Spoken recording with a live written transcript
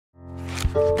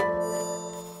The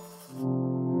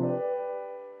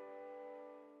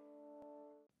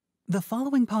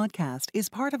following podcast is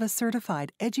part of a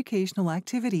certified educational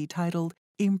activity titled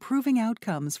Improving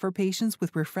Outcomes for Patients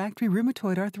with Refractory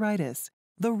Rheumatoid Arthritis,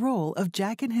 the Role of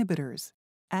JAK Inhibitors.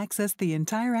 Access the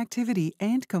entire activity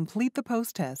and complete the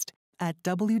post-test at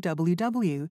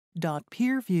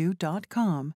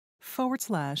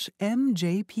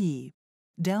www.peerview.com/MJP.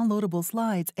 Downloadable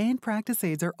slides and practice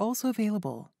aids are also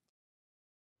available.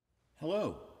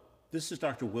 Hello, this is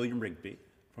Dr. William Rigby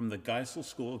from the Geisel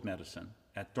School of Medicine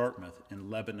at Dartmouth in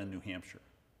Lebanon, New Hampshire.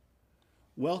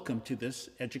 Welcome to this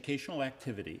educational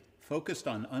activity focused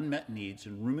on unmet needs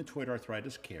in rheumatoid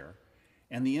arthritis care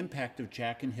and the impact of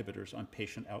JAK inhibitors on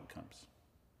patient outcomes.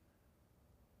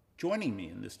 Joining me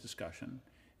in this discussion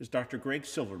is Dr. Greg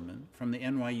Silverman from the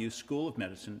NYU School of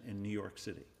Medicine in New York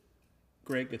City.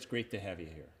 Greg, it's great to have you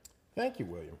here. Thank you,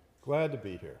 William. Glad to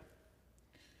be here.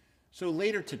 So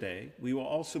later today, we will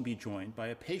also be joined by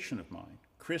a patient of mine,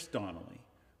 Chris Donnelly,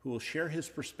 who will share his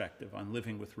perspective on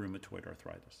living with rheumatoid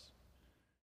arthritis.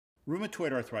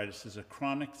 Rheumatoid arthritis is a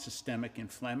chronic systemic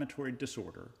inflammatory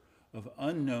disorder of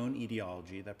unknown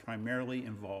etiology that primarily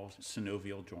involves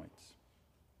synovial joints.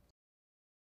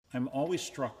 I'm always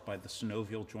struck by the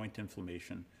synovial joint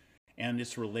inflammation and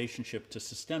its relationship to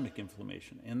systemic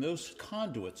inflammation, and those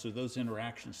conduits or those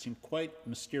interactions seem quite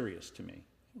mysterious to me.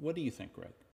 What do you think,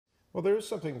 Greg? Well, there is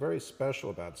something very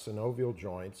special about synovial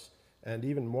joints, and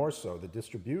even more so, the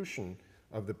distribution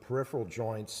of the peripheral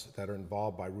joints that are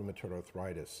involved by rheumatoid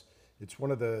arthritis. It's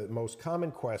one of the most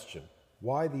common questions.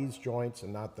 Why these joints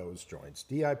and not those joints?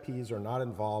 DIPs are not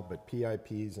involved, but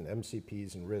PIPs and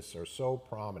MCPs and wrists are so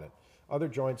prominent. Other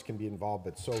joints can be involved,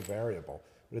 but so variable.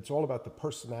 But it's all about the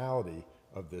personality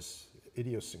of this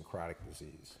idiosyncratic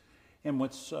disease. And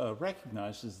what's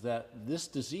recognized is that this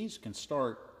disease can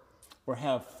start or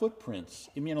have footprints,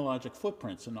 immunologic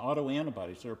footprints and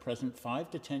autoantibodies that are present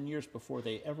 5 to 10 years before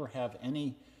they ever have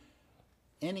any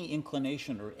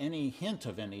inclination or any hint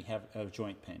of of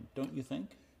joint pain, don't you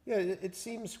think? Yeah, it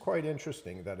seems quite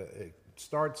interesting that it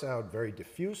starts out very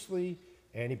diffusely,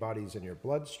 antibodies in your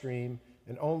bloodstream,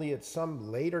 and only at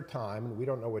some later time, and we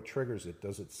don't know what triggers it,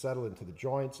 does it settle into the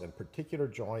joints and particular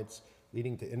joints,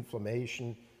 leading to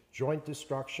inflammation, joint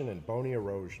destruction, and bony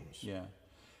erosions. Yeah.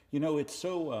 You know, it's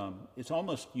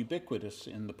almost ubiquitous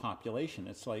in the population.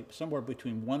 It's like somewhere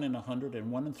between 1 in 100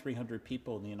 and 1 in 300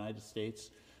 people in the United States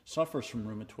suffers from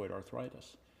rheumatoid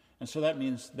arthritis. And so that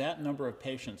means that number of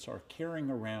patients are carrying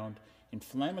around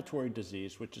inflammatory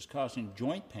disease, which is causing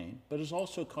joint pain, but is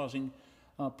also causing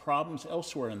problems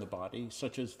elsewhere in the body,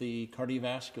 such as the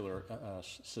cardiovascular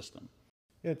system.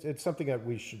 It's something that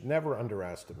we should never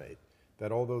underestimate.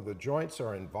 That although the joints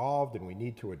are involved and we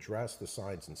need to address the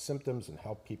signs and symptoms and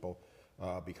help people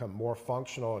become more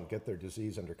functional and get their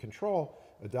disease under control,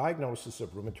 a diagnosis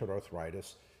of rheumatoid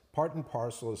arthritis, part and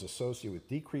parcel, is associated with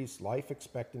decreased life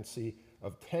expectancy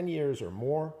of 10 years or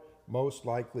more, most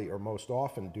likely or most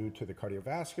often due to the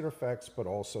cardiovascular effects, but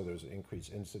also there's an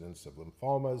increased incidence of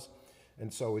lymphomas.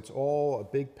 And so it's all a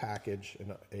big package,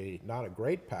 and not a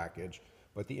great package,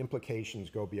 but the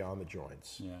implications go beyond the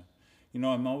joints. Yeah. You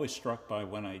know, I'm always struck by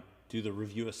when I do the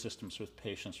review of systems with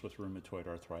patients with rheumatoid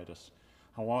arthritis,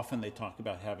 how often they talk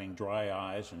about having dry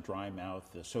eyes and dry mouth,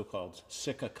 the so-called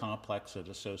Sicca complex that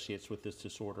associates with this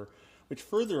disorder, which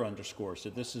further underscores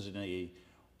that this is a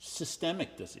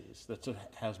systemic disease that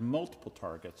has multiple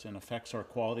targets and affects our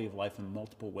quality of life in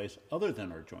multiple ways other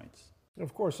than our joints. And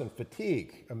of course, in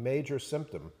fatigue, a major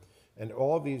symptom, and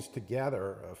all of these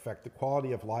together affect the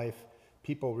quality of life.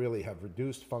 People really have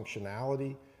reduced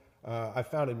functionality. I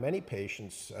found in many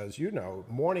patients, as you know,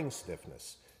 morning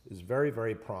stiffness is very,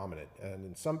 very prominent. And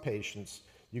in some patients,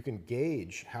 you can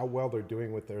gauge how well they're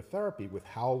doing with their therapy with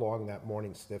how long that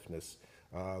morning stiffness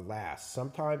lasts.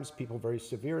 Sometimes people very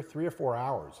severe, 3 or 4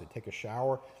 hours. They take a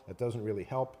shower, that doesn't really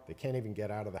help. They can't even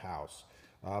get out of the house.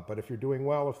 But if you're doing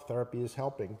well, if therapy is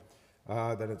helping,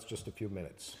 then it's just a few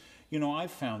minutes. You know,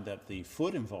 I've found that the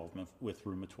foot involvement with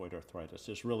rheumatoid arthritis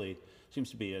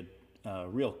seems to be a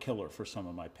real killer for some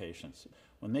of my patients.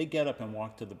 When they get up and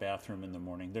walk to the bathroom in the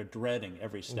morning, they're dreading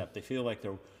every step. They feel like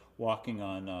they're walking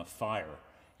on fire,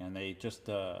 and they just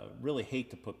really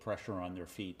hate to put pressure on their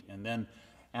feet. And then,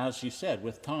 as you said,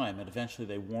 with time, and eventually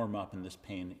they warm up and this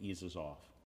pain eases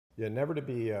off. Yeah, never to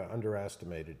be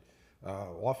underestimated.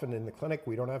 Often in the clinic,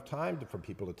 we don't have time for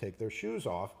people to take their shoes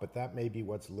off, but that may be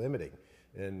what's limiting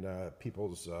in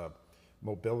people's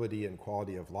mobility and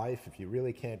quality of life. If you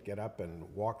really can't get up and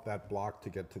walk that block to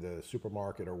get to the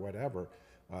supermarket or whatever,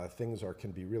 things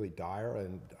can be really dire.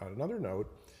 And on another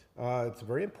note, It's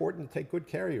very important to take good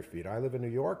care of your feet. I live in New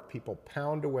York. People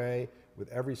pound away with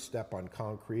every step on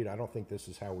concrete. I don't think this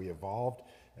is how we evolved,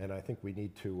 and I think we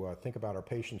need to think about our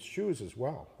patients' shoes as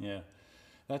well. Yeah,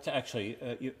 that's actually,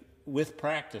 with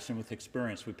practice and with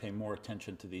experience, we pay more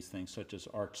attention to these things, such as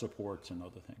arch supports and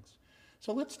other things.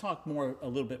 So let's talk a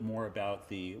little bit more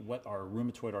about what our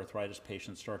rheumatoid arthritis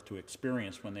patients start to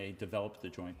experience when they develop the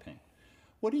joint pain.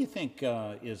 What do you think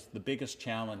is the biggest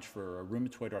challenge for a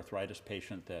rheumatoid arthritis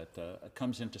patient that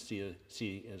comes in to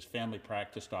see his family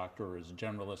practice doctor or his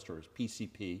generalist or his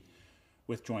PCP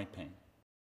with joint pain?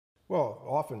 Well,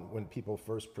 often when people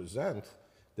first present,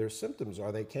 their symptoms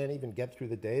are they can't even get through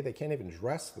the day, they can't even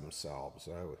dress themselves.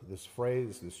 This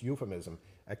phrase, this euphemism,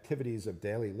 activities of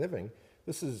daily living,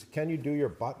 this is, can you do your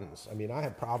buttons? I mean, I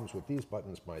have problems with these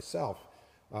buttons myself,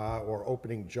 or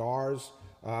opening jars,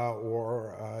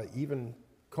 or even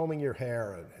combing your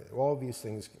hair. All of these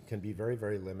things can be very,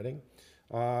 very limiting.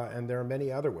 And there are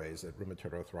many other ways that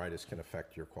rheumatoid arthritis can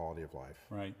affect your quality of life.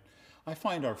 Right. I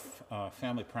find our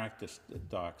family practice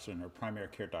docs and our primary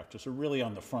care doctors are really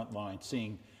on the front line,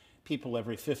 seeing people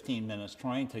every 15 minutes,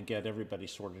 trying to get everybody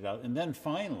sorted out. And then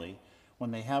finally,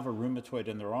 when they have a rheumatoid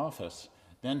in their office,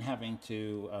 then having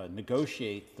to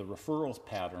negotiate the referrals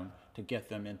pattern to get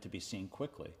them in to be seen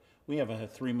quickly. We have a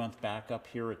 3-month backup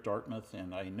here at Dartmouth,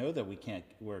 and I know that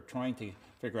we're trying to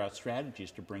figure out strategies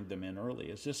to bring them in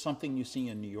early. Is this something you see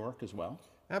in New York as well?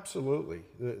 Absolutely.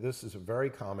 This is a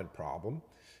very common problem,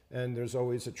 and there's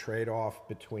always a trade-off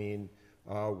between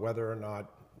whether or not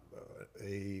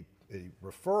a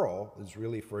referral is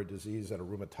really for a disease that a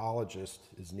rheumatologist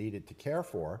is needed to care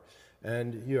for,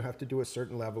 and you have to do a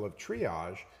certain level of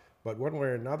triage. But one way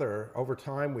or another, over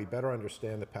time, we better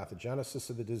understand the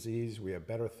pathogenesis of the disease, we have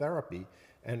better therapy,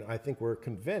 and I think we're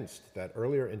convinced that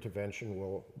earlier intervention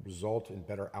will result in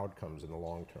better outcomes in the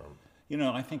long term. You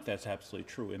know, I think that's absolutely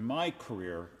true. In my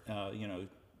career,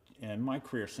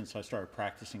 since I started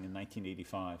practicing in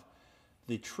 1985,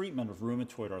 the treatment of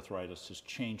rheumatoid arthritis has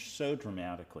changed so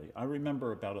dramatically. I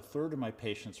remember about a third of my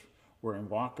patients were in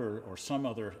walker or some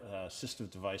other assistive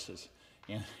devices,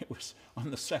 and it was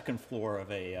on the second floor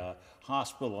of a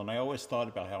hospital, and I always thought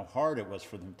about how hard it was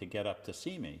for them to get up to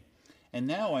see me. And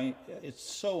now it's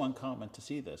so uncommon to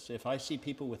see this. If I see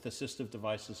people with assistive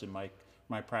devices in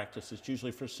my practice, it's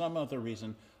usually for some other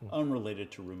reason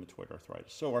unrelated to rheumatoid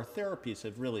arthritis. So our therapies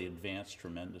have really advanced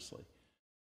tremendously.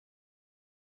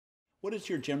 What is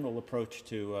your general approach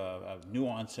to new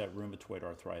onset rheumatoid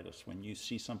arthritis when you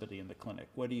see somebody in the clinic?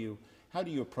 How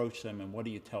do you approach them, and what do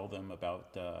you tell them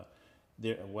about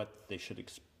what they should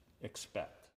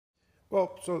expect?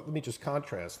 Well, so let me just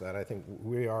contrast that. I think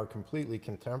we are completely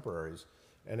contemporaries.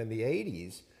 And in the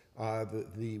 80s,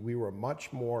 we were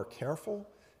much more careful,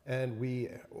 and we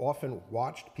often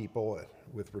watched people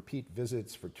with repeat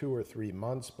visits for 2 or 3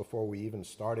 months before we even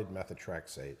started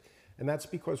methotrexate. And that's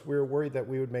because we were worried that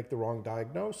we would make the wrong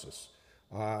diagnosis.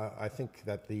 I think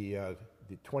that the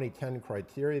 2010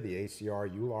 criteria, the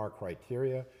ACR-EULAR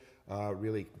criteria,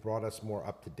 really brought us more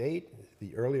up to date.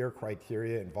 The earlier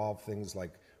criteria involved things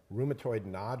like rheumatoid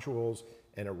nodules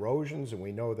and erosions, and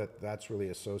we know that that's really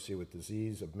associated with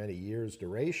disease of many years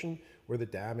duration, where the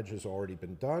damage has already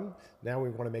been done. Now we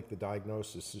want to make the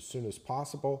diagnosis as soon as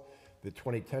possible. The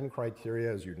 2010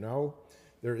 criteria, as you know,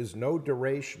 there is no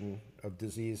duration of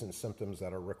disease and symptoms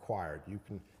that are required. You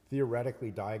can theoretically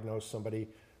diagnose somebody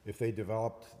if they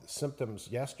developed symptoms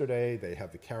yesterday, they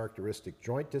have the characteristic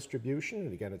joint distribution,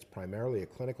 and again, it's primarily a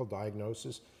clinical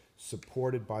diagnosis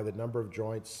supported by the number of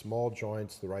joints, small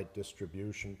joints, the right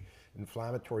distribution.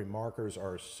 Inflammatory markers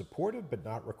are supportive but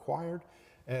not required,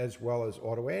 as well as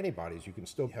autoantibodies. You can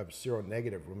still have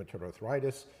seronegative rheumatoid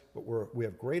arthritis, but we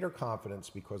have greater confidence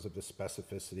because of the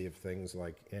specificity of things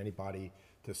like antibody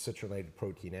to citrullinated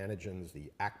protein antigens,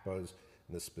 the ACPAs,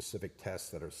 and the specific tests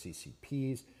that are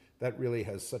CCPs. That really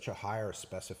has such a higher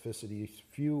specificity,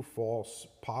 few false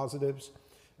positives,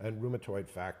 and rheumatoid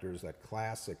factors. That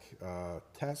classic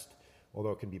test, although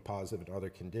it can be positive in other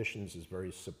conditions, is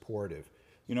very supportive.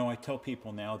 You know, I tell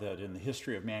people now that in the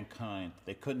history of mankind,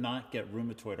 they could not get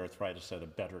rheumatoid arthritis at a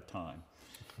better time.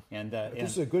 And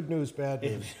this is a good news, bad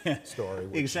news story.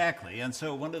 Exactly. And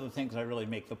so one of the things I really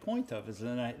make the point of is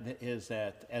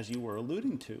that, as you were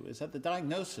alluding to, is that the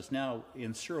diagnosis now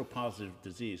in seropositive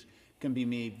disease can be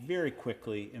made very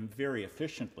quickly and very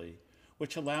efficiently,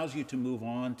 which allows you to move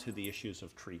on to the issues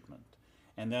of treatment.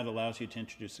 And that allows you to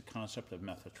introduce the concept of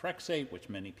methotrexate, which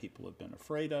many people have been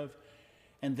afraid of.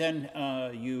 And then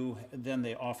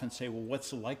they often say, well,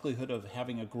 what's the likelihood of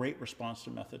having a great response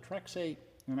to methotrexate?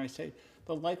 And I say,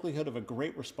 the likelihood of a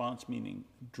great response, meaning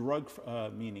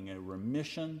meaning a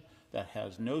remission, that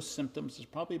has no symptoms is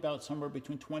probably about somewhere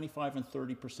between 25 and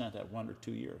 30% at 1 or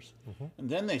 2 years. And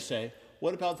then they say,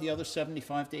 what about the other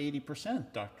 75 to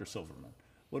 80%, Dr. Silverman?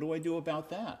 What do I do about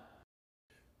that?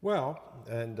 Well,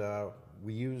 and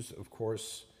we use, of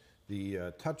course,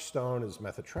 the touchstone is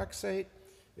methotrexate.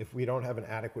 If we don't have an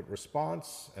adequate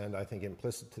response, and I think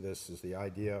implicit to this is the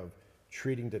idea of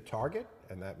treating to target,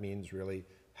 and that means really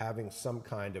having some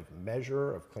kind of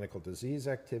measure of clinical disease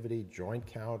activity, joint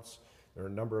counts. There are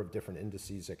a number of different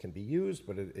indices that can be used,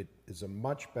 but it is a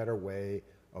much better way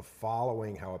of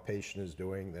following how a patient is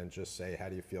doing than just say, how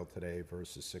do you feel today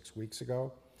versus 6 weeks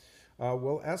ago?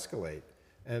 Will escalate.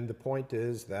 And the point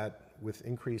is that with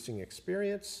increasing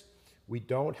experience, we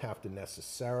don't have to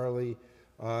necessarily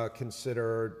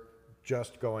consider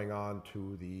just going on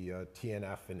to the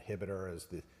TNF inhibitor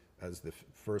as the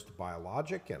first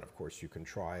biologic. And of course, you can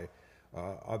try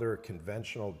other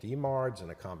conventional DMARDs in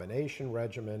a combination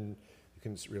regimen. You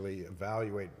can really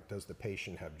evaluate, does the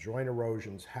patient have joint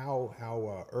erosions?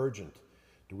 How urgent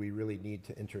do we really need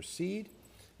to intercede?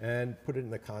 And put it in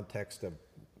the context of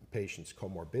patients'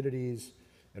 comorbidities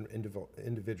and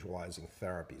individualizing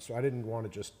therapy. So I didn't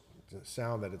want to just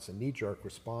sound that it's a knee-jerk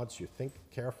response. You think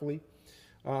carefully,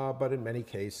 but in many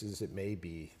cases it may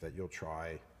be that you'll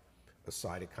try a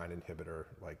cytokine inhibitor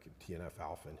like TNF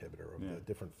alpha inhibitor of the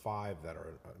different 5 that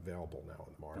are available now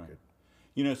in the market. Right.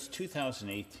 You know, it's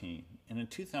 2018, and in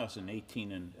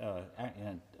 2018,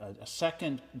 a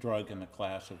second drug in the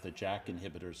class of the JAK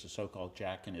inhibitors, the so-called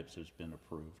JAK inhibitors, has been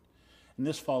approved. And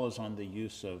this follows on the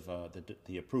use of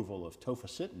the approval of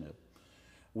tofacitinib,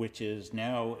 which is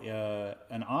now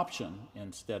an option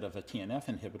instead of a TNF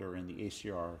inhibitor in the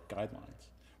ACR guidelines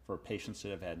for patients that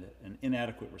have had an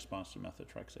inadequate response to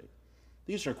methotrexate.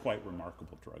 These are quite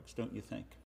remarkable drugs, don't you think?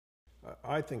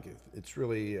 I think it's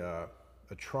really a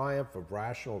triumph of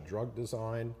rational drug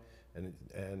design,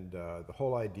 and the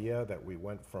whole idea that we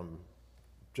went from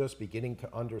just beginning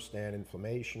to understand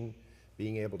inflammation,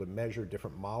 being able to measure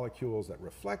different molecules that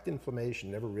reflect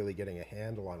inflammation, never really getting a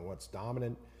handle on what's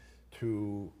dominant,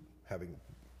 to having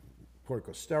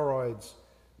corticosteroids,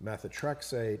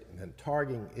 methotrexate, and then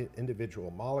targeting individual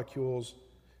molecules.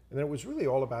 And then it was really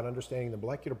all about understanding the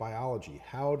molecular biology.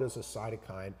 How does a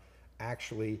cytokine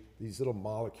actually, these little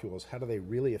molecules, how do they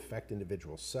really affect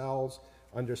individual cells,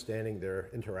 understanding their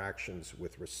interactions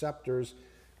with receptors,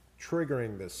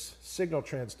 triggering this signal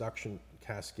transduction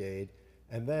cascade,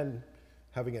 and then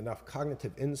having enough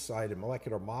cognitive insight and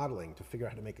molecular modeling to figure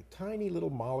out how to make a tiny little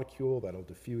molecule that'll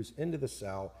diffuse into the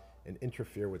cell and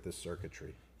interfere with this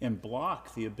circuitry. And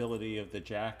block the ability of the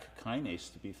JAK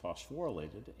kinase to be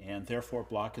phosphorylated, and therefore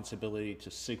block its ability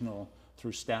to signal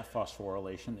through STAT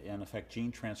phosphorylation and affect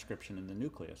gene transcription in the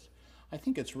nucleus. I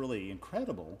think it's really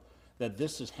incredible that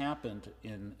this has happened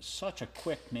in such a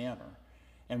quick manner.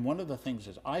 And one of the things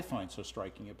that I find so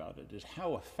striking about it is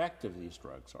how effective these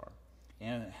drugs are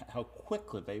and how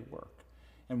quickly they work.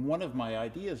 And one of my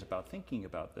ideas about thinking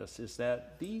about this is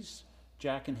that these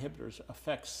JAK inhibitors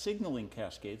affect signaling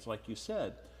cascades, like you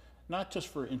said, not just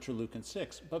for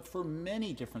interleukin-6, but for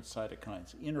many different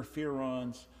cytokines,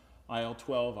 interferons,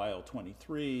 IL-12,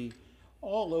 IL-23,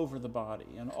 all over the body,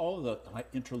 and all of the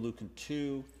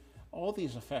interleukin-2, all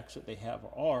these effects that they have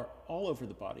are all over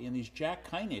the body. And these JAK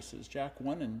kinases,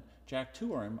 JAK1 and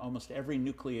JAK2, are in almost every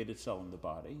nucleated cell in the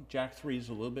body. JAK3 is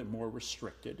a little bit more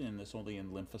restricted and is only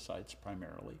in lymphocytes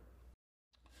primarily.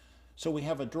 So we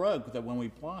have a drug that when we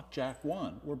block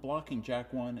JAK1, we're blocking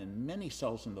JAK1 in many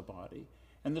cells in the body.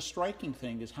 And the striking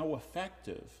thing is how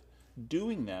effective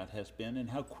doing that has been and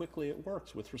how quickly it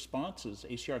works with responses,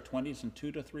 ACR20s in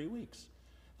 2 to 3 weeks.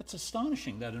 It's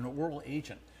astonishing that an oral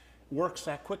agent works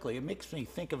that quickly. It makes me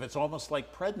think of it's almost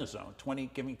like prednisone,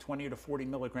 giving 20 to 40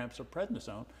 milligrams of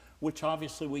prednisone, which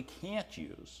obviously we can't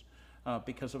use not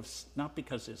because of its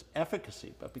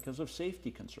efficacy, but because of safety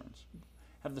concerns.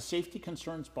 Have the safety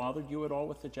concerns bothered you at all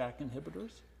with the JAK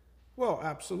inhibitors? Well,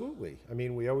 absolutely. I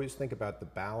mean, we always think about the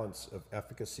balance of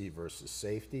efficacy versus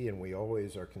safety, and we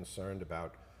always are concerned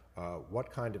about what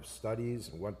kind of studies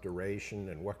and what duration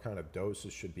and what kind of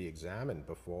doses should be examined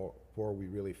before we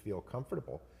really feel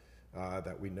comfortable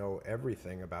that we know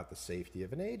everything about the safety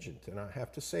of an agent. And I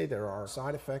have to say there are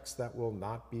side effects that will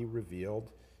not be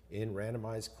revealed in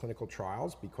randomized clinical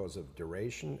trials because of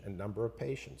duration and number of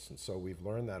patients. And so we've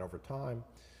learned that over time.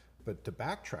 But to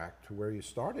backtrack to where you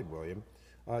started, William,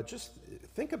 just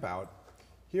think about,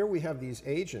 here we have these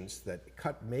agents that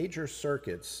cut major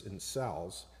circuits in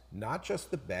cells, not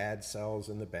just the bad cells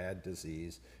and the bad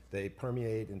disease. They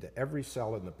permeate into every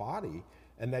cell in the body,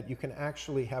 and that you can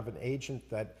actually have an agent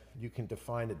that you can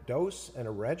define a dose and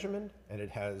a regimen, and it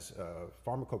has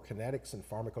pharmacokinetics and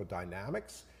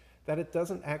pharmacodynamics that it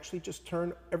doesn't actually just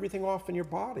turn everything off in your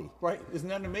body. Right, isn't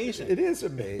that amazing? It is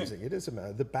amazing. It is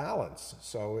amazing. The balance.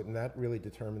 So, and that really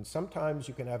determines, sometimes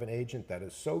you can have an agent that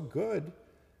is so good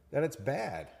that it's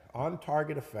bad,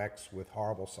 on-target effects with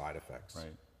horrible side effects.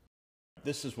 Right.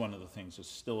 This is one of the things that's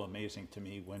still amazing to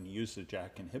me when you use the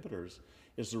JAK inhibitors,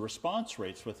 is the response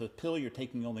rates with a pill you're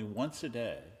taking only once a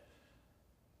day.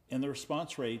 And the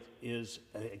response rate is,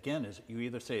 again, is you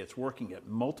either say it's working at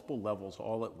multiple levels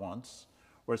all at once,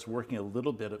 or it's working a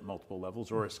little bit at multiple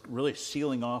levels, or it's really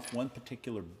sealing off one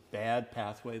particular bad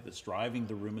pathway that's driving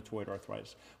the rheumatoid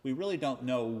arthritis. We really don't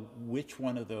know which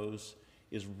one of those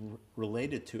is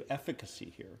related to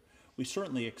efficacy here. We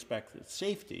certainly expect that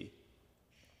safety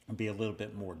will be a little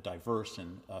bit more diverse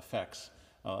in effects,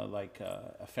 like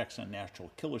effects on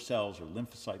natural killer cells or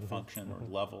lymphocyte function or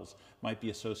levels might be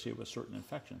associated with certain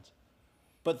infections.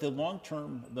 But the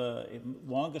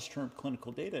longest-term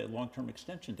clinical data, long-term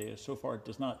extension data, so far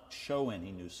does not show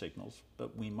any new signals,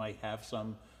 but we might have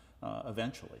some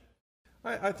eventually.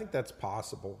 I think that's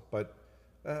possible, but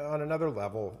on another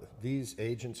level, these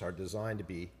agents are designed to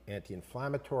be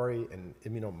anti-inflammatory and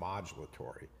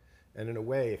immunomodulatory. And in a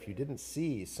way, if you didn't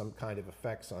see some kind of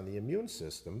effects on the immune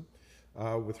system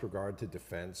with regard to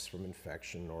defense from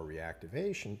infection or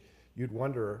reactivation, you'd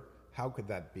wonder, how could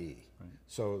that be? Right.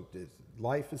 So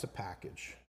life is a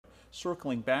package.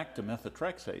 Circling back to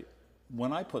methotrexate,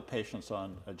 when I put patients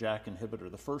on a JAK inhibitor,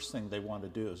 the first thing they want to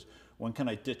do is, when can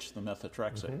I ditch the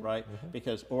methotrexate, right?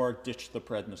 Because, or ditch the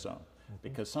prednisone,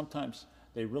 because sometimes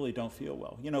they really don't feel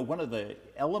well. You know, one of the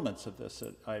elements of this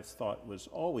that I've thought was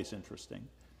always interesting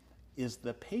is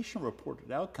the patient-reported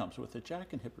outcomes with the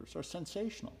JAK inhibitors are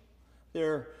sensational.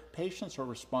 Their patients are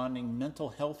responding mental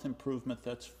health improvement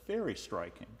that's very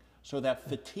striking. So that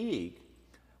fatigue,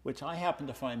 which I happen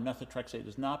to find methotrexate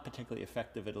is not particularly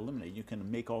effective at eliminating. You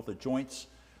can make all the joints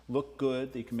look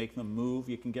good, you can make them move,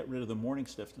 you can get rid of the morning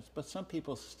stiffness, but some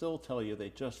people still tell you they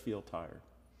just feel tired.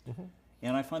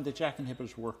 And I find the JAK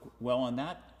inhibitors work well on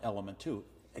that element too,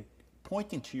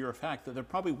 pointing to your fact that they're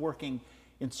probably working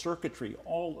in circuitry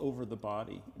all over the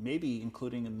body, maybe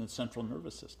including in the central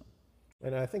nervous system.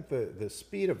 And I think the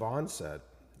speed of onset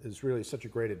is really such a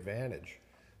great advantage,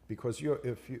 because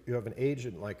if you have an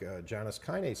agent like a Janus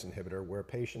kinase inhibitor where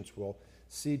patients will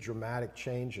see dramatic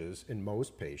changes in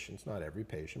most patients, not every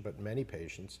patient, but many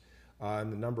patients, in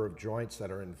the number of joints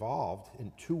that are involved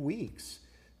in 2 weeks,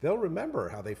 they'll remember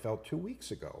how they felt 2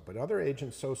 weeks ago. But other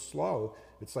agents so slow,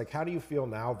 it's like, how do you feel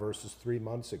now versus 3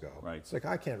 months ago? Right. It's like,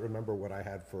 I can't remember what I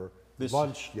had for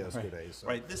lunch yesterday. Right. So.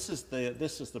 Right. This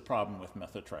is the problem with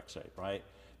methotrexate, right?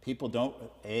 People don't,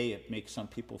 A, it makes some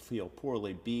people feel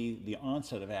poorly. B, the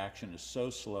onset of action is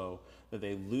so slow that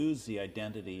they lose the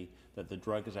identity that the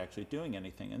drug is actually doing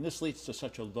anything. And this leads to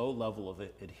such a low level of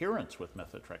adherence with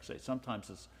methotrexate.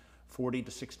 Sometimes it's 40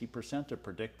 to 60% of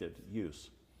predicted use.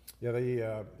 Yeah,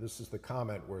 this is the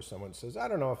comment where someone says, I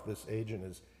don't know if this agent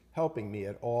is helping me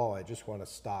at all, I just want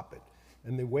to stop it.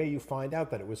 And the way you find out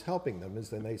that it was helping them is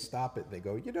then they stop it and they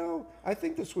go, you know, I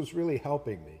think this was really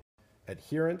helping me.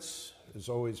 Adherence is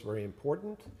always very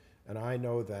important, and I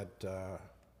know that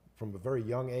from a very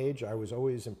young age, I was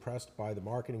always impressed by the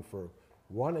marketing for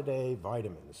 1-a-day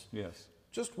vitamins. Yes.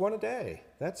 Just 1 a day.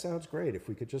 That sounds great. If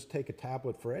we could just take a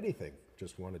tablet for anything,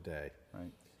 just 1 a day.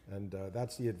 Right. And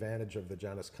that's the advantage of the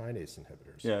Janus kinase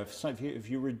inhibitors. Yeah, if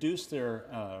you reduce their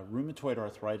rheumatoid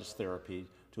arthritis therapy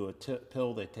to a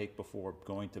pill they take before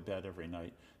going to bed every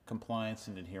night, compliance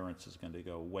and adherence is going to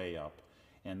go way up.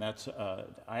 And that's,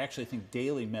 I actually think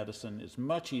daily medicine is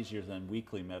much easier than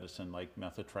weekly medicine like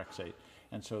methotrexate.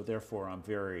 And so therefore I'm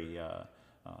very,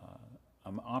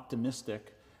 I'm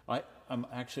optimistic. I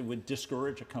actually would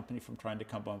discourage a company from trying to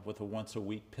come up with a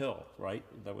once-a-week pill, right?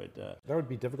 That would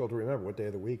be difficult to remember what day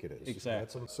of the week it is.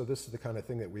 Exactly. So this is the kind of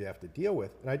thing that we have to deal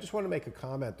with. And I just want to make a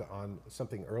comment on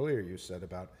something earlier you said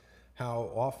about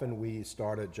how often we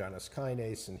start a Janus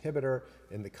kinase inhibitor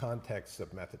in the context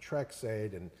of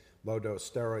methotrexate, and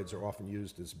low-dose steroids are often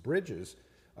used as bridges.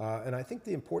 And I think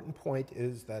the important point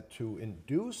is that to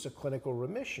induce a clinical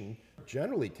remission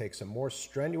generally takes a more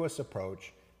strenuous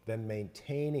approach than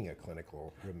maintaining a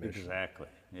clinical remission. Exactly,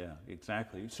 yeah,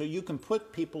 exactly. So you can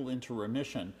put people into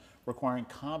remission requiring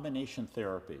combination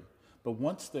therapy, but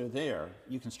once they're there,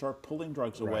 you can start pulling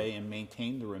drugs away and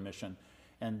maintain the remission.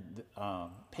 And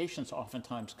patients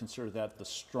oftentimes consider that the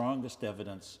strongest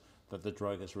evidence that the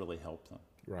drug has really helped them.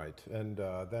 Right, and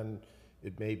then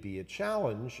it may be a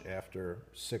challenge after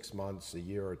 6 months, a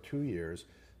year, or 2 years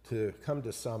to come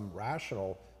to some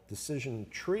rational decision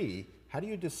tree. How do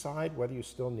you decide whether you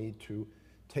still need to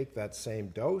take that same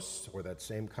dose or that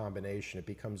same combination? It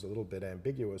becomes a little bit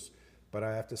ambiguous, But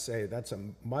I have to say that's a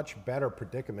much better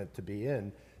predicament to be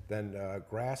in than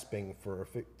grasping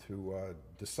to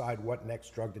decide what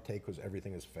next drug to take because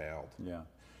everything has failed. Yeah.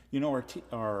 You know,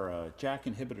 our JAK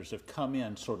inhibitors have come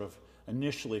in sort of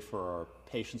initially for our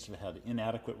patients who have had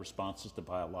inadequate responses to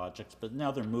biologics, but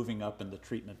now they're moving up in the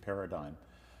treatment paradigm.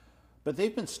 But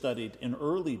they've been studied in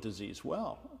early disease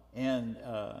well. And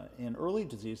in early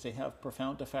disease, they have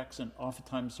profound effects and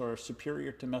oftentimes are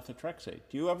superior to methotrexate.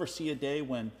 Do you ever see a day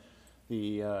when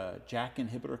the JAK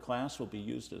inhibitor class will be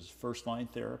used as first-line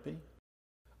therapy?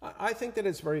 I think that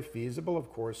it's very feasible.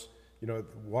 Of course, you know,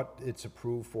 what it's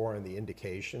approved for and the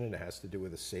indication, and it has to do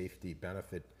with the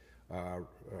safety-benefit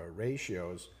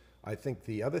ratios. I think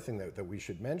the other thing that we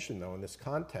should mention, though, in this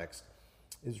context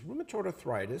is rheumatoid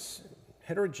arthritis,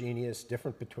 heterogeneous,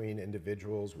 different between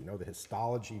individuals. We know the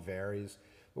histology varies,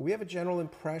 but we have a general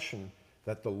impression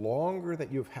that the longer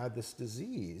that you've had this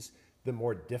disease, the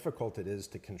more difficult it is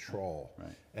to control.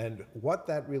 Right. And what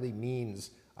that really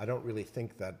means, I don't really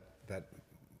think that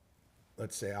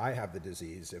let's say I have the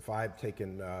disease. If I've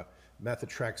taken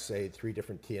methotrexate, 3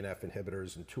 different TNF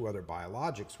inhibitors, and 2 other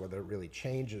biologics, whether it really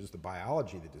changes the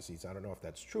biology of the disease, I don't know if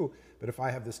that's true. But if I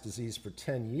have this disease for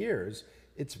 10 years,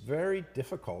 it's very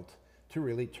difficult to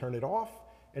really turn it off.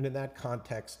 And in that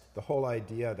context, the whole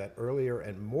idea that earlier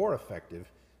and more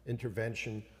effective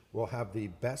intervention will have the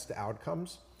best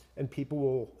outcomes, and people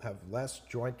will have less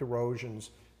joint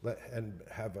erosions and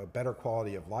have a better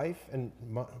quality of life and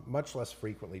much less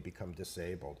frequently become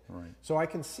disabled. Right. So I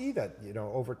can see that, you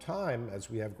know, over time, as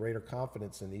we have greater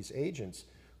confidence in these agents,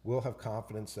 we'll have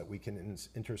confidence that we can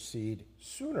intercede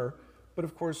sooner, but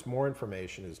of course more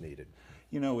information is needed.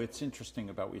 You know, it's interesting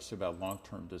about what you said about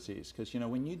long-term disease, because, you know,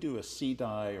 when you do a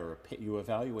CDI or you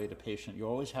evaluate a patient, you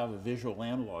always have a visual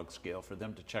analog scale for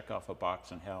them to check off a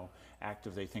box on how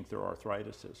active they think their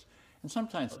arthritis is. And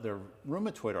sometimes their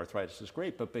rheumatoid arthritis is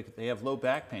great, but if they have low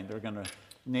back pain, they're going to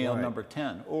nail Right. number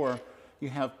 10. Or you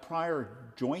have prior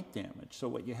joint damage, so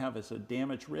what you have is a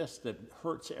damaged wrist that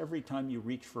hurts every time you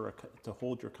reach to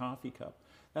hold your coffee cup.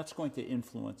 That's going to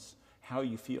influence how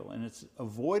you feel, and it's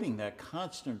avoiding that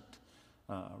constant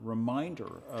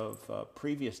reminder of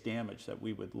previous damage that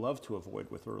we would love to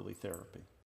avoid with early therapy.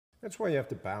 That's why you have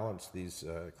to balance these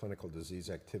clinical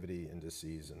disease activity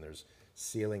indices, and there's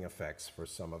ceiling effects for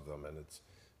some of them, and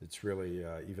it's really,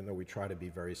 even though we try to be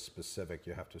very specific,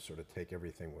 you have to sort of take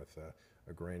everything with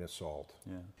a grain of salt.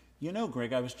 Yeah. You know,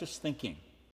 Greg, I was just thinking,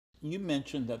 you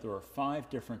mentioned that there are 5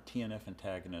 different TNF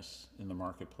antagonists in the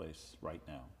marketplace right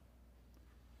now.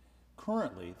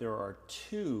 Currently, there are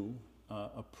 2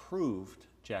 approved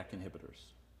JAK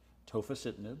inhibitors,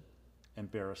 tofacitinib and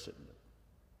baricitinib,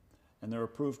 and they're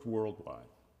approved worldwide.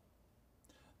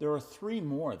 There are 3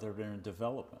 more that are in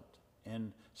development,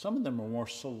 and some of them are more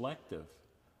selective,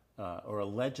 or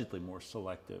allegedly more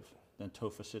selective than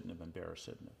tofacitinib and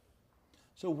baricitinib.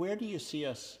 So where do you see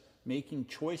us making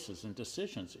choices and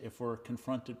decisions if we're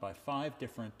confronted by 5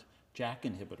 different JAK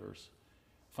inhibitors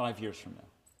 5 years from now?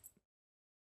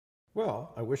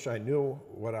 Well, I wish I knew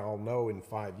what I'll know in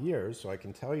 5 years, so I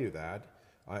can tell you that.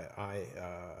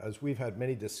 As we've had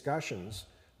many discussions,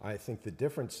 I think the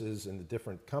differences in the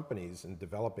different companies in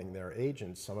developing their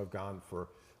agents, some have gone for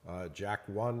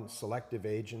JAK1 selective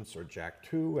agents or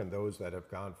JAK2, and those that have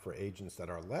gone for agents that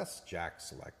are less JAK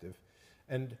selective.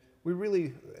 And we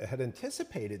really had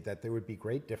anticipated that there would be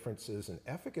great differences in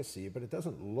efficacy, but it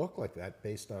doesn't look like that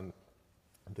based on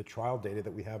the trial data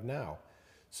that we have now.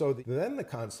 So then the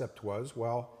concept was,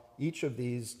 well, each of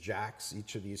these JAKs,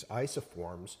 each of these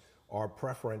isoforms are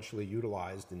preferentially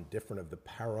utilized in different of the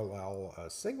parallel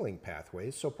signaling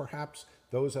pathways. So perhaps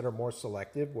those that are more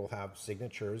selective will have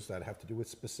signatures that have to do with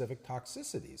specific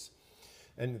toxicities.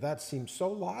 And that seems so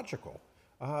logical,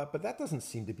 but that doesn't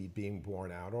seem to be being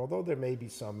borne out. Although there may be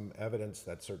some evidence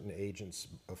that certain agents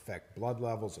affect blood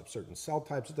levels of certain cell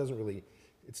types,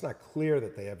 it's not clear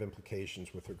that they have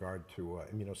implications with regard to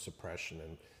immunosuppression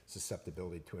and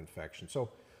susceptibility to infection.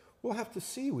 So we'll have to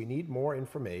see. We need more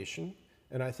information.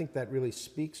 And I think that really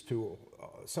speaks to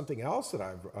something else that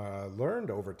I've learned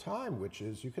over time, which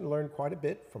is you can learn quite a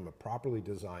bit from a properly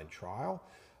designed trial,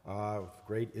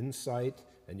 great insight,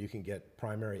 and you can get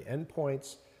primary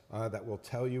endpoints that will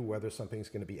tell you whether something's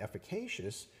going to be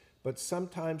efficacious. But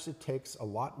sometimes it takes a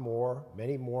lot more,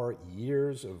 many more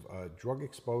years of drug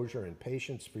exposure in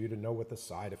patients for you to know what the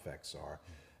side effects are.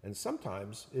 And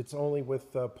sometimes it's only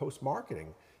with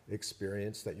post-marketing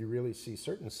experience that you really see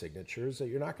certain signatures that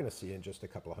you're not going to see in just a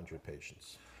couple of hundred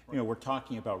patients. You know, we're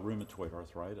talking about rheumatoid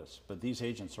arthritis, but these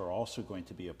agents are also going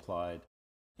to be applied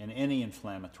in any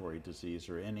inflammatory disease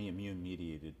or any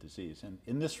immune-mediated disease. And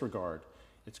in this regard,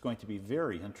 It's going to be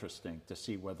very interesting to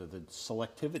see whether the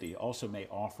selectivity also may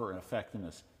offer an effect in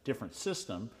a different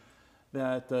system,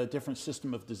 that a different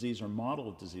system of disease or model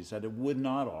of disease that it would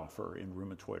not offer in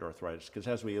rheumatoid arthritis. Because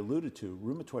as we alluded to,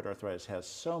 rheumatoid arthritis has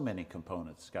so many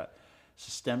components. It's got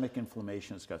systemic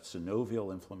inflammation, it's got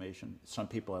synovial inflammation. Some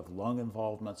people have lung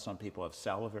involvement, some people have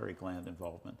salivary gland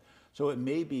involvement. So it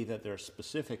may be that there are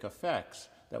specific effects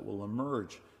that will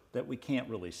emerge that we can't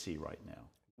really see right now.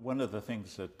 One of the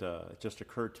things that just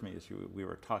occurred to me as we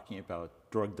were talking about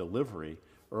drug delivery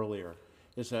earlier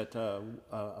is that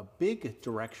a big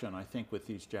direction, I think, with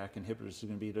these JAK inhibitors is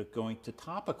going to be going to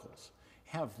topicals.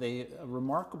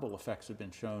 Remarkable effects have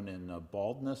been shown in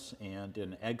baldness and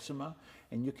in eczema,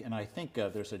 and I think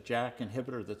there's a JAK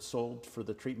inhibitor that's sold for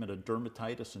the treatment of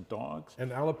dermatitis in dogs.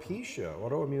 And alopecia,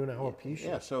 autoimmune alopecia.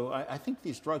 Yeah, so I think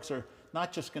these drugs are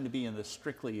not just going to be in the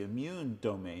strictly immune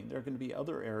domain. There are going to be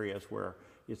other areas where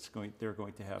they're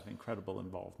going to have incredible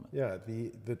involvement. Yeah,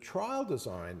 the trial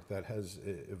design that has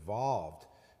evolved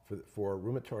for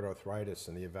rheumatoid arthritis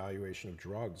and the evaluation of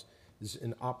drugs is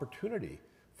an opportunity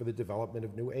for the development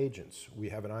of new agents. We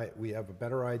have a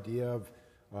better idea of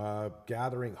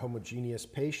gathering homogeneous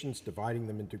patients, dividing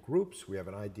them into groups. We have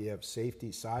an idea of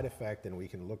safety, side effect, and we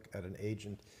can look at an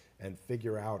agent and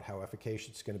figure out how efficacious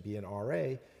it's going to be in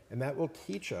RA, and that will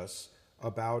teach us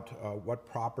about what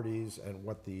properties and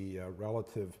what the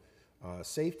relative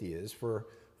safety is for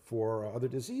other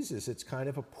diseases. It's kind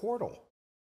of a portal.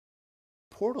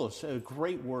 Portal is a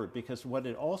great word, because what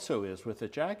it also is with the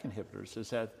JAK inhibitors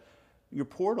is that your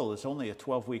portal is only a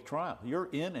 12-week trial. You're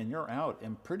in and you're out,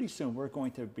 and pretty soon we're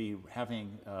going to be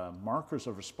having markers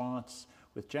of response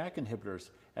with JAK inhibitors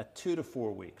at 2 to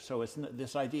 4 weeks. So it's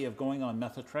this idea of going on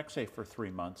methotrexate for 3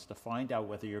 months to find out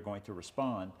whether you're going to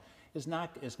respond is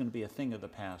going to be a thing of the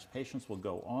past. Patients will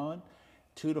go on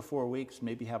 2 to 4 weeks,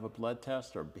 maybe have a blood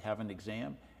test or have an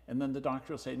exam, and then the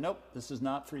doctor will say, nope, this is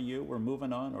not for you, we're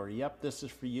moving on, or yep, this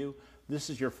is for you, this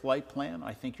is your flight plan,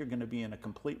 I think you're going to be in a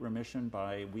complete remission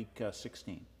by week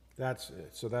 16. That's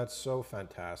so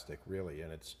fantastic, really,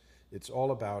 and it's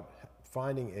all about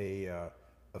finding a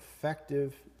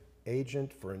effective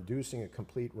agent for inducing a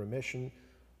complete remission,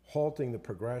 halting the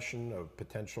progression of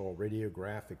potential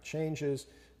radiographic changes,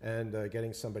 and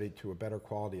getting somebody to a better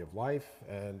quality of life,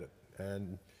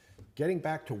 and getting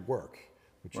back to work,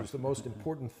 which is the most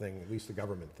important thing, at least the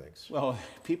government thinks. Well,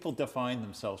 people define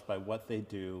themselves by what they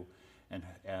do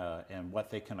and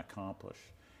what they can accomplish.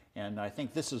 And I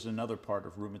think this is another part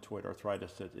of rheumatoid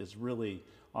arthritis that is really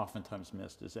oftentimes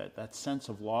missed, is that sense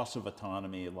of loss of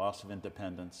autonomy, loss of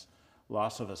independence,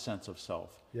 loss of a sense of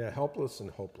self. Yeah, helpless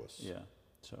and hopeless. Yeah,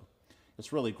 so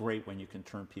it's really great when you can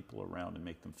turn people around and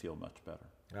make them feel much better.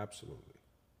 Absolutely.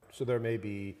 So there may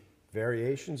be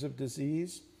variations of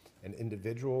disease and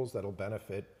individuals that'll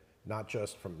benefit not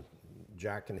just from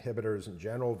JAK inhibitors in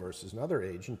general versus another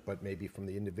agent, but maybe from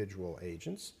the individual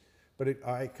agents. But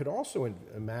I could also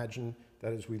imagine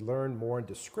that as we learn more and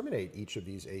discriminate each of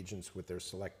these agents with their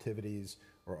selectivities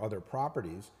or other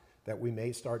properties, that we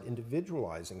may start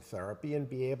individualizing therapy and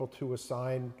be able to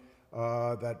assign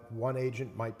that one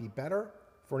agent might be better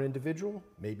for an individual,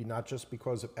 maybe not just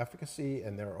because of efficacy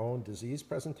and their own disease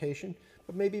presentation,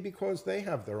 but maybe because they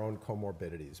have their own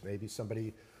comorbidities. Maybe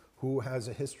somebody who has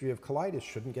a history of colitis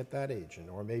shouldn't get that agent,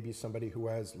 or maybe somebody who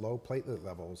has low platelet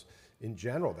levels in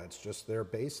general, that's just their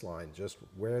baseline, just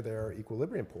where their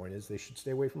equilibrium point is, they should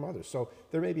stay away from others. So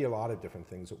there may be a lot of different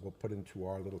things that we'll put into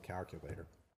our little calculator.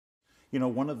 You know,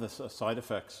 one of the side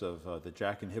effects of the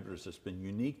JAK inhibitors that's been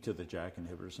unique to the JAK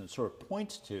inhibitors, and sort of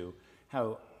points to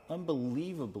how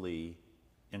unbelievably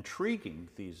intriguing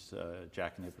these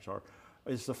JAK inhibitors are,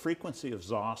 is the frequency of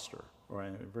zoster.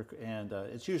 And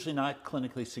it's usually not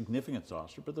clinically significant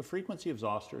zoster, but the frequency of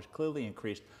zoster is clearly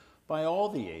increased by all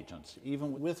the agents,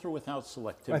 even with or without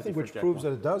selectivity. I think which proves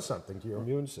that it does something to your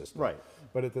immune system. Right.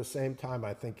 But at the same time,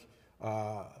 I think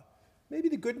maybe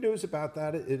the good news about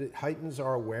that, it heightens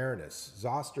our awareness.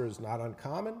 Zoster is not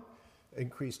uncommon.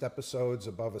 Increased episodes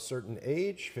above a certain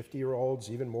age,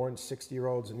 50-year-olds, even more in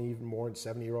 60-year-olds, and even more in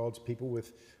 70-year-olds, people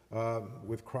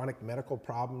with chronic medical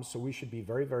problems. So we should be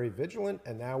very, very vigilant.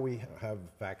 And now we have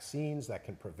vaccines that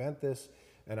can prevent this.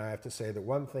 And I have to say that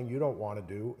one thing you don't want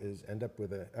to do is end up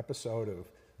with an episode of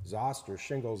zoster,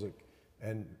 shingles,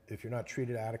 and if you're not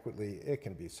treated adequately, it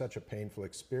can be such a painful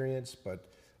experience.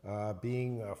 But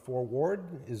being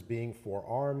forewarned is being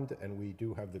forearmed, and we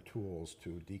do have the tools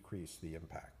to decrease the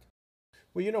impact.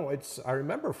 Well, you know, I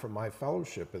remember from my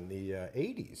fellowship in the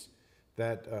 80s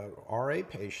that RA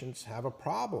patients have a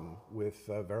problem with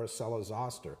varicella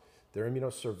zoster. Their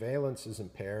immunosurveillance is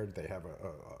impaired. They have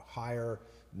a higher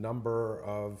number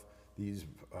of these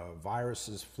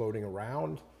viruses floating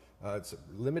around. It's a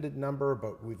limited number,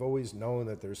 but we've always known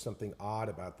that there's something odd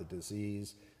about the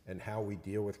disease and how we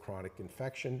deal with chronic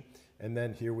infection. And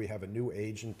then here we have a new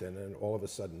agent, and then all of a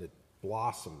sudden it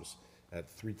blossoms at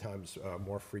 3 times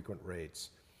more frequent rates.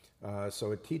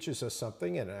 So it teaches us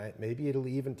something, and maybe it'll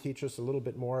even teach us a little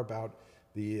bit more about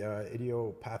the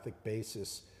idiopathic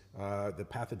basis, the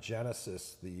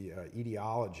pathogenesis, the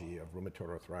etiology of rheumatoid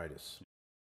arthritis.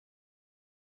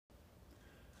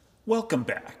 Welcome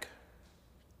back.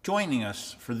 Joining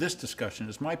us for this discussion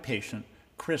is my patient,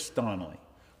 Chris Donnelly.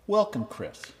 Welcome,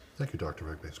 Chris. Thank you, Dr.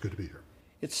 Wegman. It's good to be here.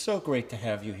 It's so great to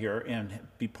have you here and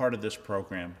be part of this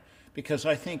program, because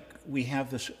I think we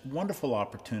have this wonderful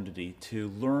opportunity to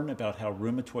learn about how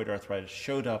rheumatoid arthritis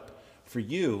showed up for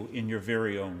you in your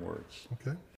very own words.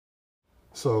 Okay.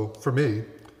 So for me,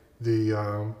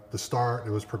 the start,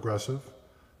 it was progressive.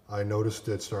 I noticed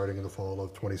it starting in the fall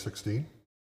of 2016.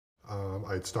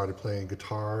 I had started playing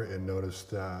guitar and noticed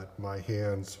that my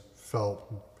hands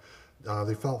felt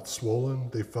swollen.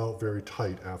 They felt very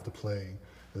tight after playing.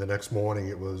 And the next morning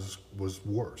it was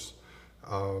worse.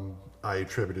 I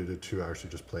attributed it to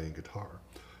actually just playing guitar.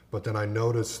 But then I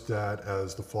noticed that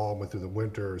as the fall went through the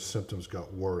winter, symptoms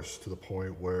got worse to the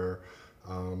point where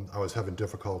I was having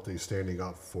difficulty standing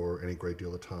up for any great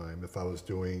deal of time. If I was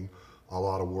doing a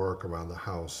lot of work around the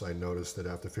house, I noticed that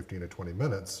after 15 or 20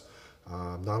 minutes,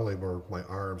 not only were my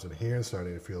arms and hands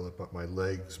starting to feel it, but my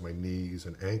legs, my knees,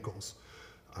 and ankles.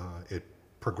 It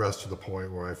progressed to the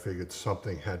point where I figured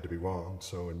something had to be wrong.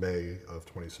 So in May of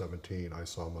 2017, I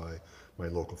saw my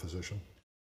local physician.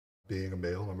 Being a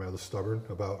male, I'm rather stubborn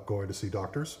about going to see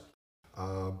doctors.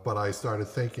 But I started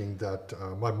thinking that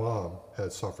my mom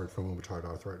had suffered from rheumatoid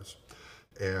arthritis,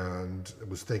 and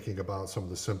was thinking about some of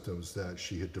the symptoms that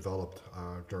she had developed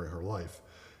during her life,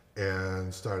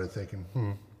 and started thinking,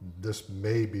 this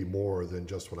may be more than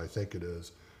just what I think it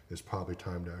is. It's probably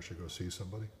time to actually go see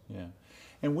somebody. Yeah.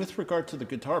 And with regard to the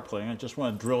guitar playing, I just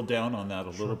want to drill down on that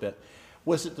a little bit.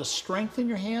 Was it the strength in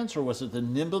your hands, or was it the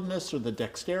nimbleness or the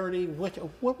dexterity?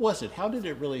 What was it? How did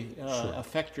it really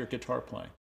affect your guitar playing?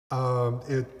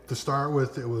 To start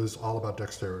with, it was all about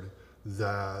dexterity.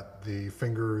 That the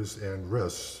fingers and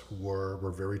wrists were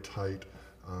very tight.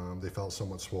 They felt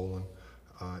somewhat swollen.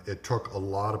 It took a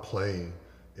lot of playing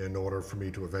in order for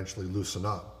me to eventually loosen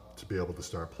up to be able to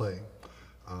start playing.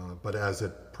 But as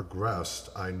it progressed,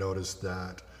 I noticed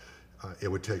that it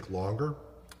would take longer,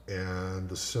 and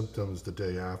the symptoms the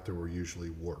day after were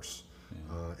usually worse.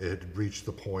 It had reached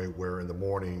the point where in the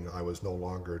morning I was no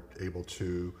longer able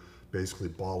to basically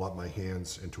ball up my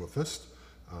hands into a fist.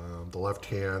 The left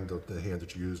hand, the hand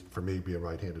that you used for me being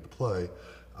right-handed to play,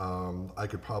 I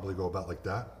could probably go about like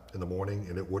that in the morning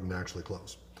and it wouldn't actually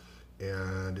close.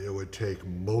 And it would take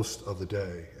most of the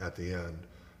day at the end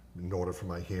in order for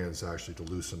my hands actually to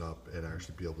loosen up and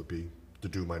actually be able to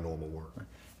do my normal work. Right.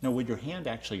 Now, would your hand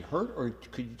actually hurt, or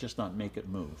could you just not make it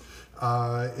move?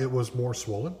 It was more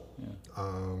swollen. Yeah.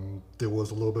 There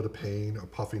was a little bit of pain, a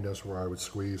puffiness where I would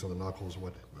squeeze on the knuckles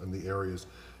and the areas,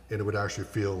 and it would actually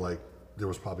feel like there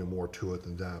was probably more to it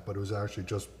than that, but it was actually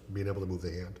just being able to move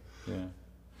the hand. Yeah.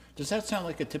 Does that sound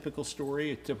like a typical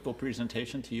story, a typical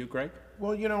presentation to you, Greg?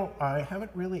 Well, you know, I haven't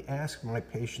really asked my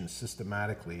patients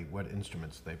systematically what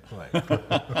instruments they play,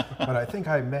 but I think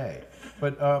I may.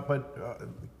 But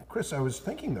Chris, I was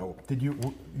thinking though,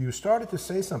 you started to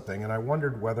say something, and I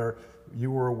wondered whether you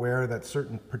were aware that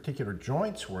certain particular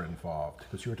joints were involved,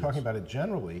 because you were talking about it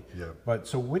generally. Yeah. But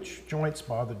so, which joints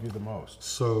bothered you the most?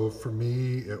 So for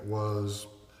me, it was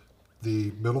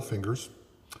the middle fingers,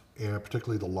 and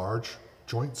particularly the large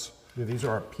joints. Yeah, these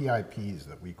are our PIPs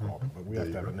that we call them, but we have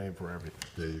to have a name for everything.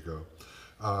 There you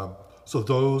go. So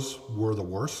those were the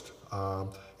worst.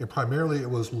 And primarily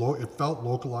it felt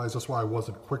localized. That's why I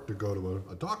wasn't quick to go to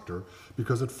a doctor,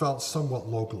 because it felt somewhat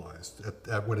localized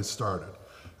when it started.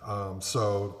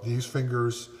 So these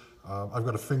fingers, I've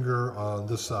got a finger on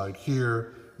this side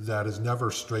here that is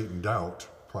never straightened out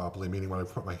properly, meaning when I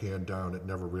put my hand down, it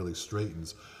never really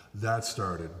straightens. That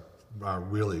started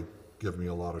really giving me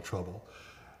a lot of trouble.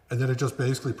 And then it just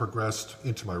basically progressed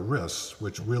into my wrists,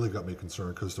 which really got me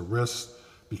concerned, because the wrists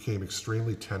became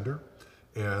extremely tender,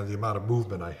 and the amount of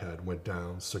movement I had went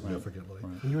down significantly.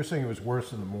 Right. You were saying it was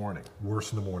worse in the morning.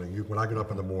 Worse in the morning. When I got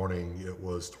up in the morning, it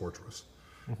was torturous.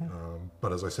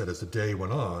 But as I said, as the day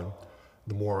went on,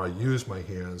 the more I used my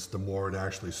hands, the more it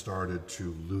actually started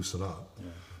to loosen up. Yeah.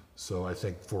 So I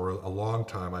think for a long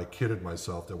time I kidded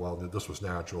myself that, well, this was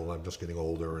natural, I'm just getting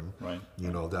older, and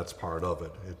you know, that's part of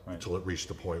it, until it reached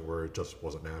the point where it just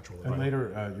wasn't natural. And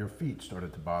later your feet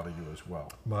started to bother you as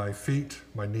well. My feet,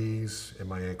 my knees, and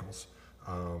my ankles.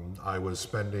 I was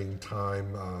spending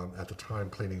time at the time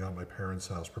cleaning out my parents'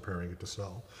 house, preparing it to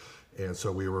sell. And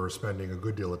so we were spending a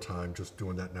good deal of time just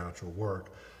doing that natural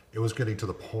work. It was getting to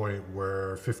the point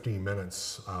where 15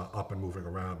 minutes up and moving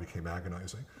around became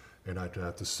agonizing. And I'd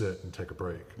have to sit and take a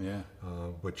break,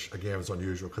 which again was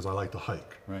unusual because I like to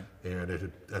hike. Right.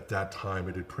 And at that time,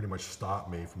 it had pretty much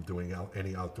stopped me from doing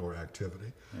any outdoor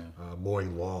activity.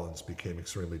 Mowing lawns became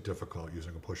extremely difficult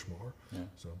using a push mower.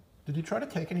 So. Did you try to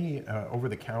take any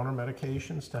over-the-counter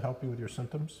medications to help you with your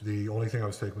symptoms? The only thing I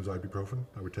was taking was ibuprofen.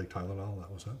 I would take Tylenol,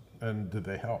 that was it. And did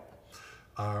they help?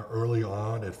 Early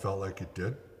on, it felt like it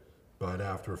did. But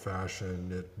after a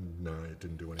fashion, it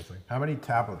didn't do anything. How many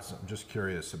tablets, I'm just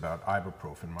curious about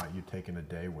ibuprofen, might you take in a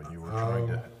day when you were trying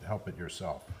to help it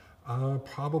yourself?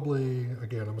 Probably,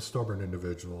 again, I'm a stubborn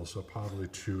individual, so probably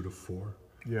 2 to 4.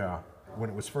 Yeah. When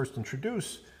it was first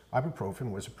introduced,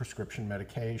 ibuprofen was a prescription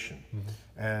medication.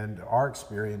 And our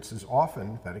experience is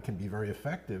often that it can be very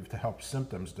effective to help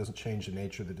symptoms. It doesn't change the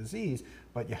nature of the disease,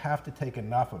 but you have to take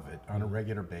enough of it on a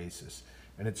regular basis.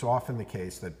 And it's often the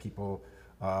case that people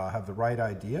have the right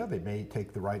idea, they may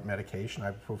take the right medication.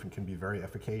 Ibuprofen can be very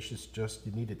efficacious, just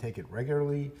you need to take it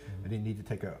regularly and you need to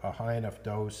take a high enough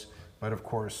dose. But of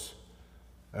course,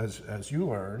 as you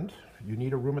learned, you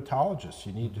need a rheumatologist.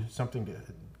 You need something to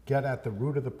get at the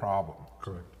root of the problem.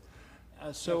 Correct.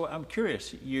 So I'm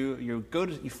curious. You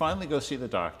finally go see the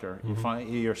doctor. You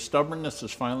find your stubbornness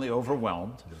is finally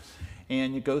overwhelmed,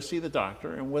 and you go see the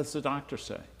doctor. And what does the doctor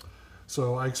say?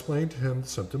 So I explained to him the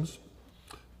symptoms,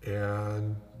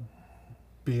 and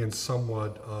being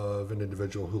somewhat of an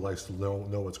individual who likes to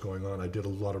know what's going on, I did a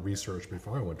lot of research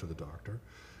before I went to the doctor,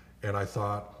 and I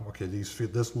thought, okay,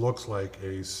 this looks like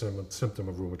a symptom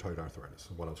of rheumatoid arthritis,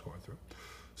 what I was going through.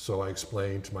 So I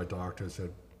explained to my doctor, I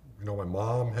said, you know, my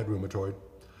mom had rheumatoid.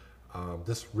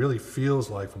 This really feels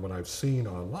like, from what I've seen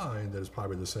online, that it's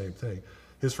probably the same thing.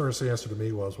 His first answer to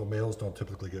me was, well, males don't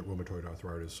typically get rheumatoid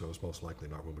arthritis, so it's most likely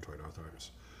not rheumatoid arthritis.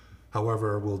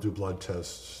 However, we'll do blood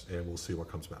tests and we'll see what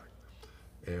comes back.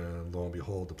 And lo and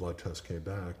behold, the blood test came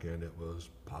back and it was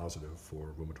positive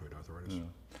for rheumatoid arthritis.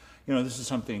 You know, this is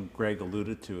something Greg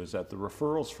alluded to, is that the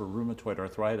referrals for rheumatoid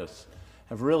arthritis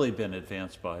have really been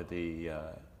advanced by the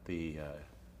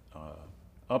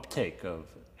uptake of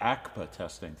ACPA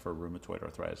testing for rheumatoid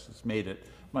arthritis. It's made it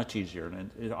much easier,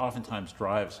 and it oftentimes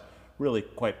drives really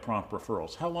quite prompt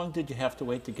referrals. How long did you have to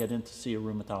wait to get in to see a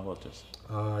rheumatologist?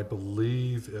 I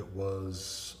believe it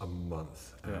was a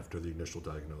month after the initial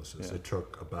diagnosis. It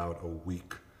took about a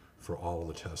week for all of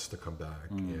the tests to come back,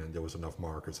 and there was enough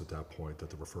markers at that point that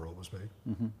the referral was made.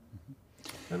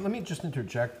 And let me just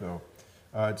interject, though.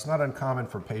 It's not uncommon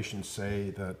for patients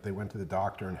say that they went to the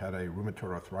doctor and had a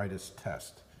rheumatoid arthritis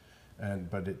test.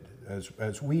 But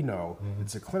as we know,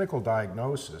 it's a clinical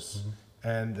diagnosis,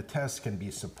 and the test can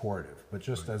be supportive. But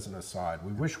just as an aside,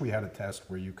 we wish we had a test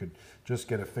where you could just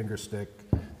get a finger stick.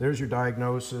 There's your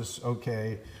diagnosis.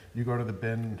 Okay, you go to the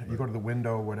bin, you go to the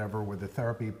window, whatever, where the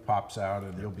therapy pops out,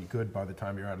 and you'll be good by the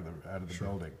time you're out of the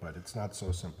building. But it's not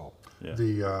so simple.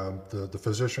 The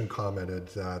physician commented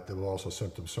that there were also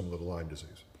symptoms similar to Lyme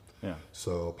disease.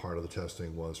 So part of the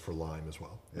testing was for Lyme as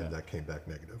well, and that came back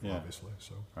negative, obviously.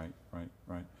 So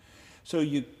Right. So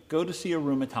you go to see a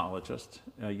rheumatologist.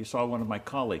 You saw one of my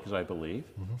colleagues, I believe,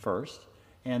 first,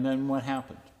 and then what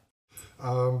happened?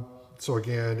 So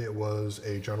again, it was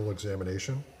a general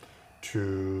examination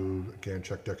to, again,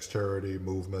 check dexterity,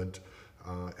 movement.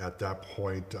 At that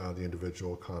point, the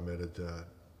individual commented that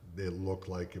it looked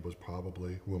like it was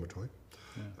probably rheumatoid.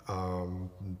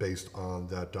 Based on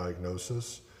that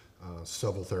diagnosis,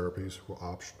 several therapies were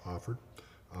offered.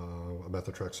 A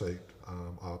methotrexate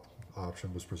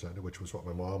option was presented, which was what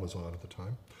my mom was on at the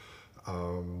time.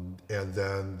 And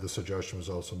then the suggestion was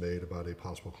also made about a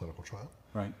possible clinical trial.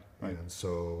 Right. And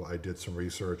so I did some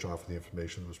research off of the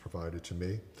information that was provided to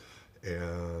me,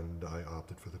 and I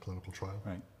opted for the clinical trial.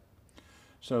 Right.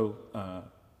 So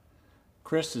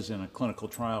Chris is in a clinical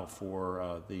trial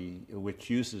for which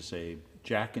uses a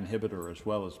JAK inhibitor as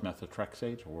well as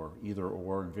methotrexate, or either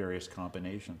or in various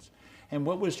combinations. And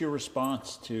what was your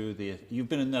response to you've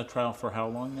been in that trial for how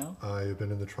long now? I've been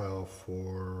in the trial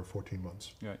for 14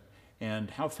 months. Right.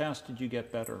 And how fast did you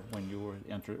get better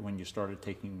when you started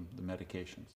taking the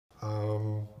medications?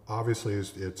 Obviously,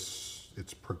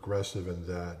 it's progressive in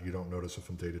that you don't notice it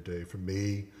from day to day. For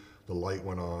me, the light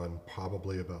went on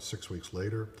probably about 6 weeks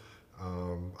later.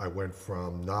 I went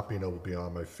from not being able to be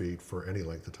on my feet for any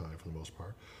length of time, for the most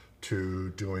part,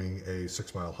 to doing a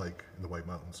 6-mile hike in the White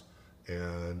Mountains.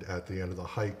 And at the end of the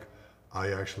hike,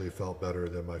 I actually felt better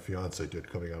than my fiance did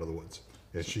coming out of the woods.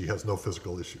 And she has no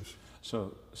physical issues.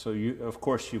 So you, of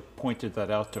course, you pointed that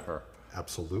out to her.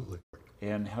 Absolutely.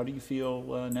 And how do you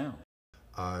feel now?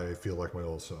 I feel like my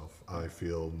old self. I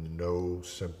feel no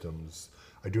symptoms.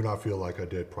 I do not feel like I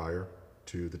did prior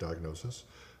to the diagnosis.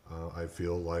 I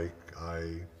feel like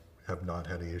I have not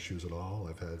had any issues at all.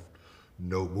 I've had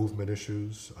no movement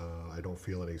issues. I don't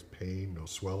feel any pain, no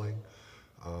swelling.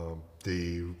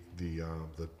 The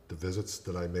visits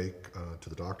that I make to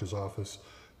the doctor's office,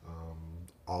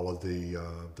 all of the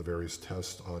various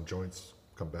tests on joints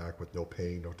come back with no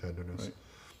pain, no tenderness. Right.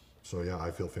 So yeah,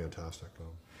 I feel fantastic.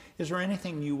 Is there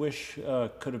anything you wish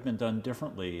could have been done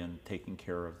differently in taking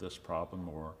care of this problem,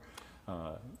 or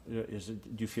do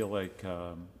you feel like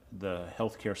the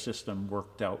healthcare system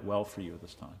worked out well for you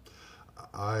this time?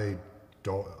 I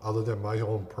don't, other than my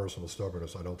own personal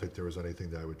stubbornness, I don't think there was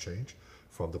anything that I would change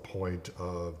from the point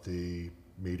of the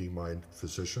meeting my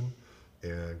physician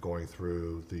and going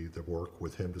through the work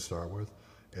with him to start with,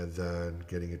 and then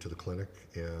getting into the clinic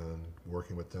and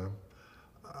working with them.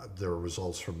 Their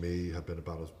results for me have been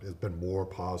it's been more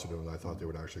positive than I thought they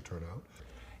would actually turn out.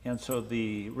 And so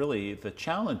the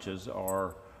challenges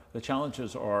are,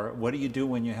 what do you do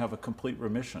when you have a complete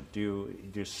remission? Do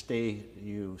you stay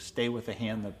with the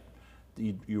hand that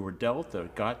you were dealt,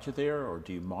 that got you there, or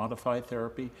do you modify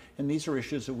therapy? And these are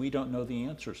issues that we don't know the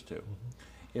answers to.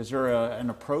 Mm-hmm. Is there an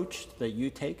approach that you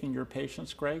take in your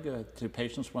patients, Greg, to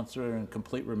patients once they're in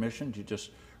complete remission? Do you just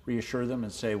reassure them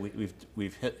and say,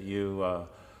 we've hit you,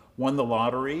 won the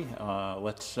lottery,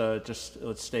 let's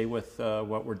stay with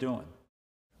what we're doing?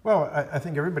 Well, I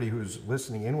think everybody who's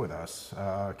listening in with us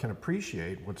can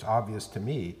appreciate what's obvious to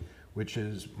me, which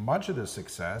is much of the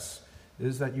success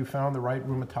is that you found the right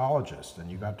rheumatologist and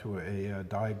you got to a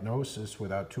diagnosis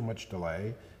without too much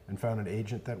delay and found an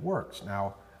agent that works.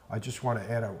 Now, I just want to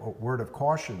add a word of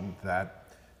caution that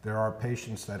there are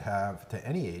patients that have, to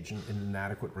any agent, an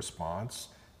inadequate response,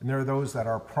 and there are those that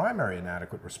are primary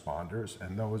inadequate responders,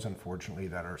 and those, unfortunately,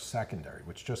 that are secondary,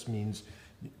 which just means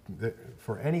that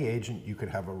for any agent, you could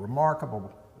have a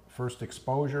remarkable first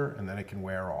exposure, and then it can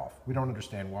wear off. We don't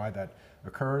understand why that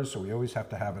occurs, so we always have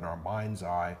to have in our mind's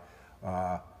eye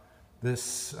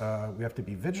we have to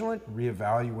be vigilant,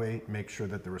 reevaluate, make sure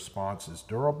that the response is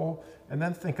durable, and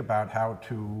then think about how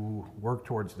to work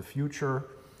towards the future.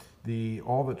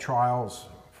 All the trials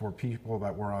for people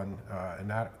that were on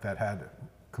that had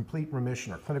complete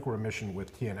remission or clinical remission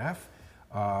with TNF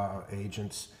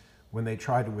agents, when they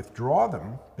try to withdraw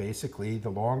them, basically, the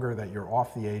longer that you're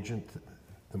off the agent,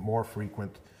 the more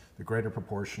frequent, the greater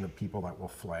proportion of people that will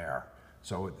flare.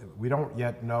 So we don't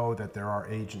yet know that there are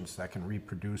agents that can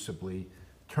reproducibly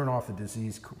turn off the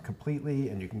disease completely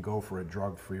and you can go for a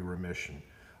drug-free remission.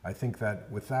 I think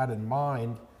that with that in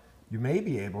mind, you may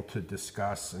be able to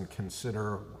discuss and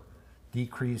consider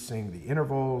decreasing the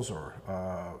intervals or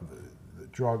the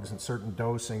drugs and certain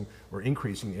dosing, or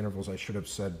increasing the intervals, I should have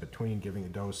said, between giving the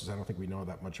doses. I don't think we know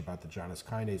that much about the Janus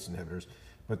kinase inhibitors,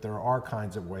 but there are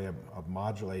kinds of way of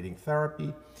modulating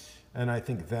therapy. And I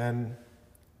think then,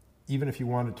 even if you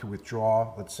wanted to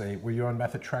withdraw, let's say, were you on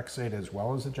methotrexate as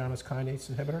well as the Janus kinase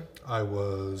inhibitor? I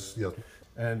was, yeah.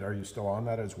 And are you still on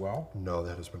that as well? No,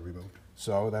 that has been removed.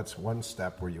 So that's one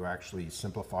step where you actually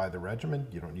simplify the regimen.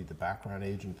 You don't need the background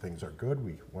agent. Things are good.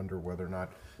 We wonder whether or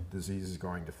not disease is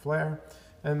going to flare.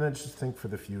 And then just think for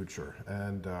the future.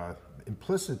 And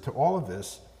implicit to all of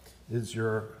this is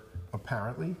your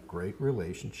apparently great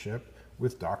relationship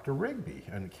with Dr. Rigby,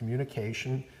 and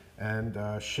communication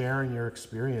and sharing your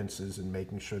experiences and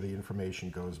making sure the information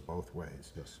goes both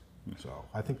ways. Yes. So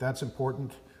I think that's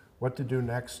important. What to do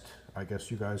next, I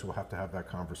guess you guys will have to have that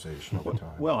conversation over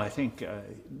time. Well, I think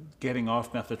getting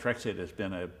off methotrexate has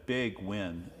been a big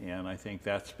win, and I think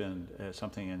that's been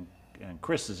something in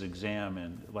Chris's exam,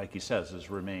 and like he says, has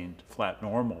remained flat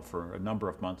normal for a number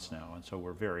of months now, and so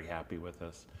we're very happy with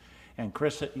this. And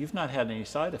Chris, you've not had any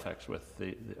side effects with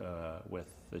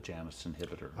the Janus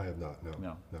inhibitor. I have not,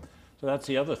 no. So that's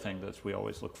the other thing that we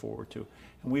always look forward to.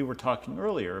 And we were talking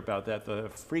earlier about that the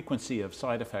frequency of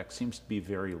side effects seems to be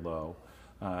very low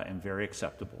and very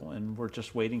acceptable. And we're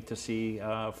just waiting to see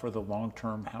for the long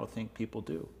term how people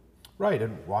do. Right,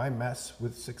 and why mess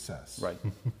with success? Right,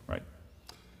 right.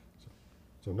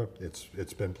 So no,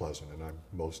 it's been pleasant, and I'm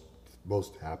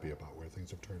most happy about where things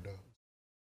have turned out.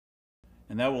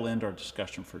 And that will end our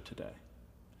discussion for today.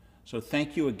 So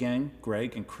thank you again,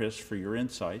 Greg and Chris, for your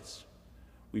insights.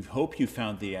 We hope you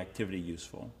found the activity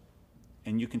useful,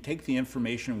 and you can take the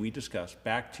information we discussed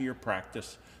back to your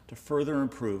practice to further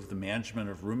improve the management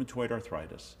of rheumatoid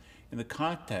arthritis in the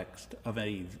context of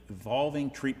an evolving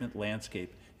treatment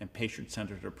landscape and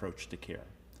patient-centered approach to care.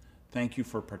 Thank you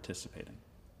for participating.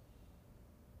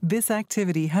 This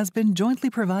activity has been jointly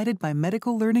provided by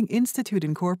Medical Learning Institute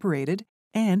Incorporated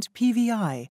and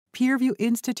PVI, Peerview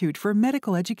Institute for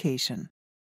Medical Education.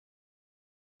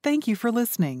 Thank you for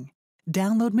listening.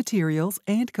 Download materials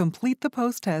and complete the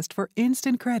post-test for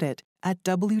instant credit at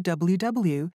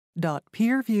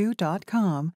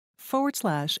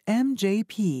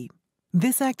www.peerview.com/MJP.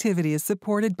 This activity is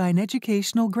supported by an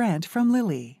educational grant from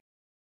Lilly.